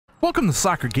Welcome to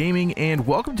Soccer Gaming, and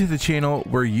welcome to the channel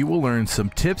where you will learn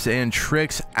some tips and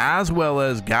tricks as well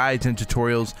as guides and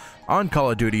tutorials on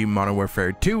Call of Duty Modern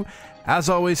Warfare 2. As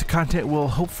always, the content will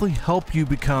hopefully help you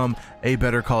become a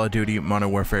better Call of Duty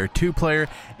Modern Warfare 2 player.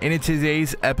 And in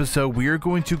today's episode, we are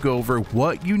going to go over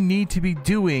what you need to be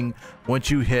doing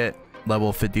once you hit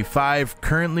level 55.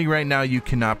 Currently right now you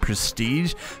cannot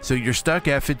prestige, so you're stuck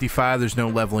at 55. There's no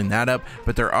leveling that up,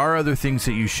 but there are other things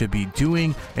that you should be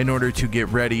doing in order to get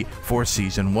ready for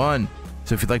season 1.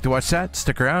 So if you'd like to watch that,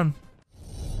 stick around.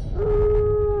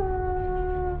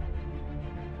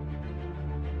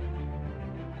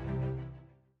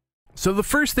 So the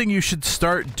first thing you should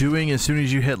start doing as soon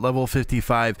as you hit level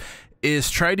 55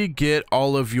 is try to get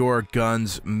all of your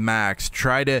guns maxed.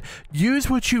 Try to use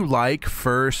what you like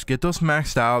first, get those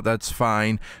maxed out, that's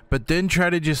fine, but then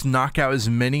try to just knock out as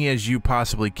many as you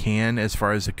possibly can as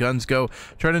far as the guns go.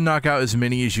 Try to knock out as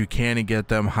many as you can and get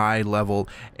them high level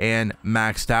and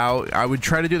maxed out. I would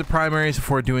try to do the primaries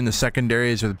before doing the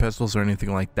secondaries or the pistols or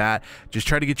anything like that. Just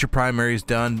try to get your primaries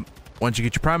done. Once you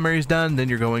get your primaries done, then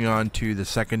you're going on to the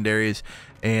secondaries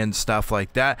and stuff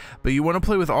like that. But you want to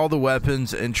play with all the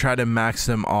weapons and try to max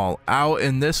them all out,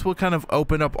 and this will kind of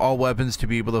open up all weapons to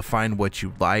be able to find what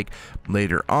you like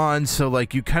later on. So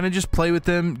like, you kind of just play with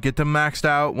them, get them maxed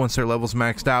out. Once their levels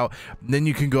maxed out, then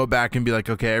you can go back and be like,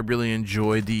 okay, I really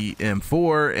enjoy the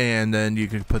M4, and then you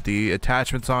can put the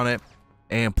attachments on it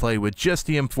and play with just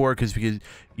the M4 because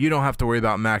you don't have to worry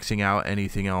about maxing out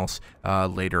anything else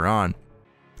later on.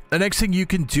 The next thing you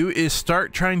can do is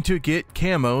start trying to get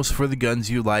camos for the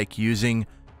guns you like using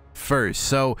first.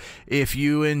 So if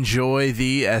you enjoy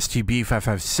the STB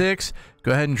 556,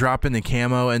 go ahead and drop in the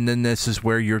camo, and then this is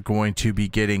where you're going to be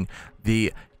getting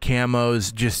the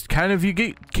camos. Just kind of, you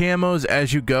get camos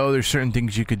as you go. There's certain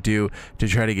things you could do to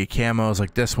try to get camos,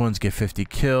 like this one's get 50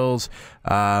 kills,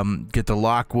 get the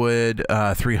Lockwood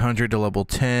 300 to level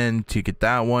 10 to get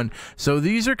that one. So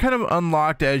these are kind of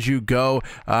unlocked as you go.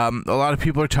 A lot of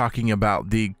people are talking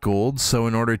about the gold, so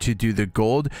in order to do the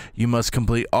gold, you must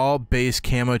complete all base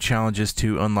camo challenges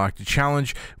to unlock the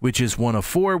challenge, which is 1 of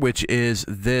 4, which is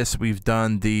this. We've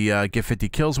done the get 50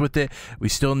 kills with it. We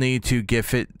still need to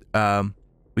get it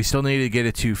we still need to get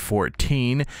it to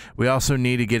 14. We also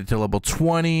need to get it to level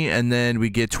 20, and then we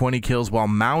get 20 kills while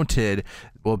mounted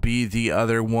will be the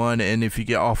other one. And if you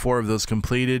get all 4 of those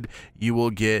completed, you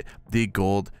will get the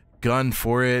gold gun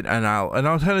for it. And I'll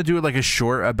kind of do it like a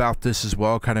short about this as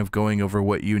well, kind of going over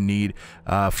what you need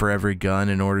for every gun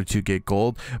in order to get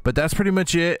gold. But that's pretty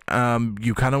much it.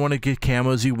 You kind of want to get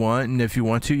camos you want, and if you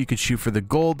want to, you could shoot for the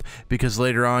gold, because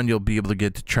later on you'll be able to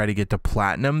try to get to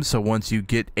platinum. So once you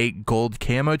get 8 gold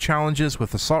camo challenges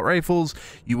with assault rifles,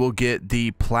 you will get the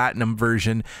platinum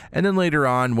version, and then later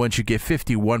on, once you get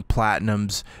 51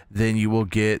 platinums, then you will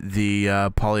get the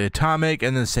polyatomic,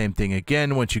 and then the same thing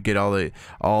again. Once you get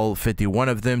all 51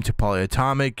 of them to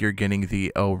polyatomic, you're getting the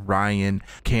Orion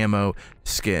camo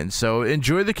skin. So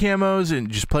enjoy the camos and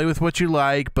just play with what you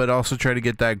like, but also try to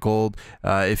get that gold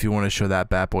if you want to show that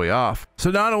bad boy off.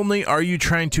 So not only are you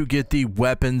trying to get the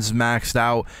weapons maxed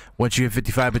out once you hit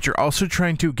 55, but you're also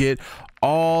trying to get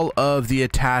all of the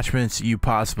attachments you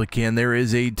possibly can. There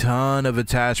is a ton of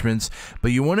attachments,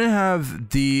 but you want to have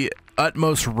the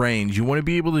utmost range. You want to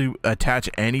be able to attach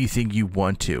anything you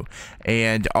want to,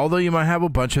 and although you might have a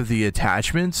bunch of the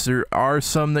attachments, there are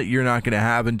some that you're not going to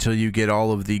have until you get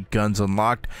all of the guns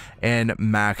unlocked and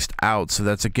maxed out. So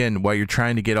that's again why you're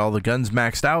trying to get all the guns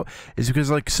maxed out, is because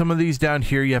like some of these down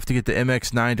here, you have to get the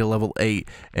MX9 to level 8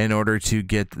 in order to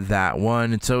get that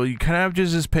one. And so you kind of have to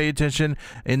just pay attention.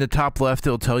 In the top left,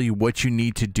 it'll tell you what you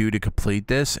need to do to complete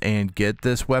this and get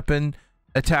this weapon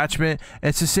attachment. And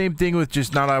it's the same thing with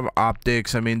just not have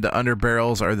optics. I mean, the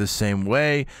underbarrels are the same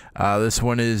way. This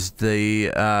one is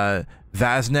the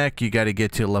Vaznek. You got to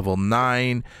get to level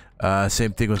 9.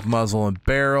 Same thing with muzzle and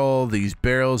barrel. These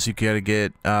barrels, you got to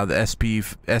get the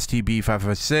STB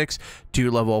 556 to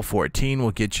level 14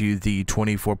 will get you the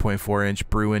 24.4 inch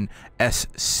Bruen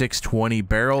S620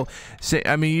 barrel. So,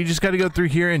 I mean, you just got to go through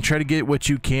here and try to get what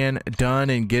you can done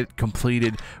and get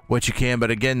completed what you can.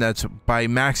 But again, that's by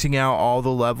maxing out all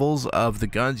the levels of the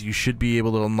guns, you should be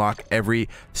able to unlock every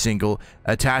single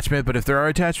attachment. But if there are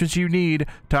attachments you need,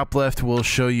 top left will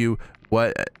show you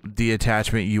what the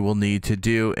attachment you will need to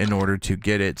do in order to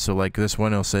get it. So like this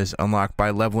one, it says unlock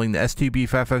by leveling the STB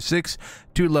 556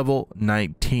 to level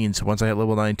 19. So once I hit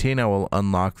level 19, I will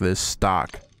unlock this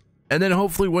stock. And then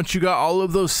hopefully once you got all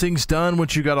of those things done,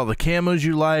 once you got all the camos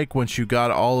you like, once you got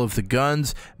all of the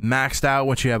guns maxed out,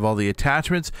 once you have all the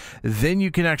attachments, then you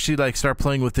can actually like start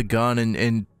playing with the gun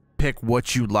and pick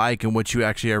what you like and what you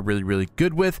actually are really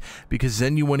good with, because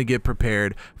then you want to get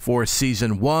prepared for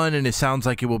season 1, and it sounds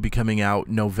like it will be coming out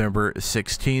November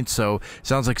 16th. So it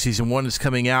sounds like season 1 is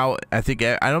coming out.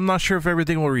 I'm not sure if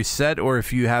everything will reset or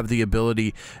if you have the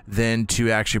ability then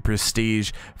to actually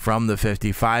prestige from the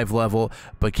 55 level,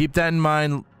 but keep that in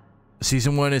mind.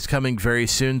 Season 1 is coming very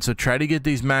soon, so try to get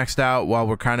these maxed out while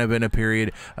we're kind of in a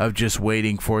period of just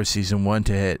waiting for season 1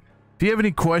 to hit. If you have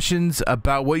any questions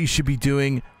about what you should be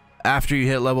doing after you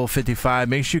hit level 55,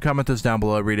 make sure you comment those down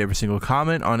below. I read every single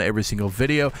comment on every single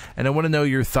video, and I want to know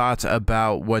your thoughts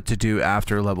about what to do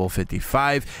after level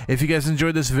 55. If you guys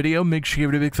enjoyed this video, make sure you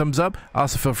give it a big thumbs up.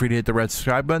 Also, feel free to hit the red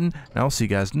subscribe button, and I'll see you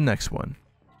guys in the next one.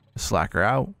 Slacker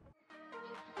out.